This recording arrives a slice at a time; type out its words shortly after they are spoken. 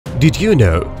Did you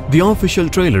know the official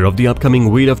trailer of the upcoming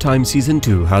Wheel of Time Season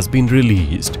 2 has been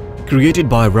released? Created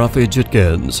by Rafe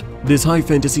Judkins, this high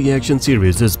fantasy action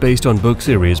series is based on book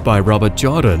series by Robert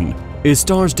Jordan. It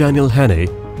stars Daniel Hannay,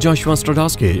 Joshua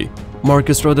Stradowski,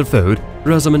 Marcus Rutherford,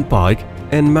 Rosamund Pike,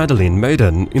 and Madeline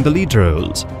Maiden in the lead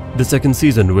roles. The second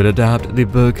season will adapt the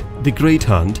book The Great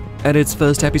Hunt, and its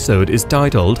first episode is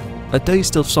titled A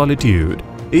Taste of Solitude.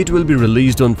 It will be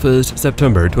released on 1st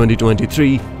September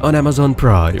 2023 on Amazon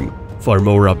Prime. For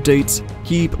more updates,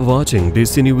 keep watching the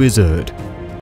Cine Wizard.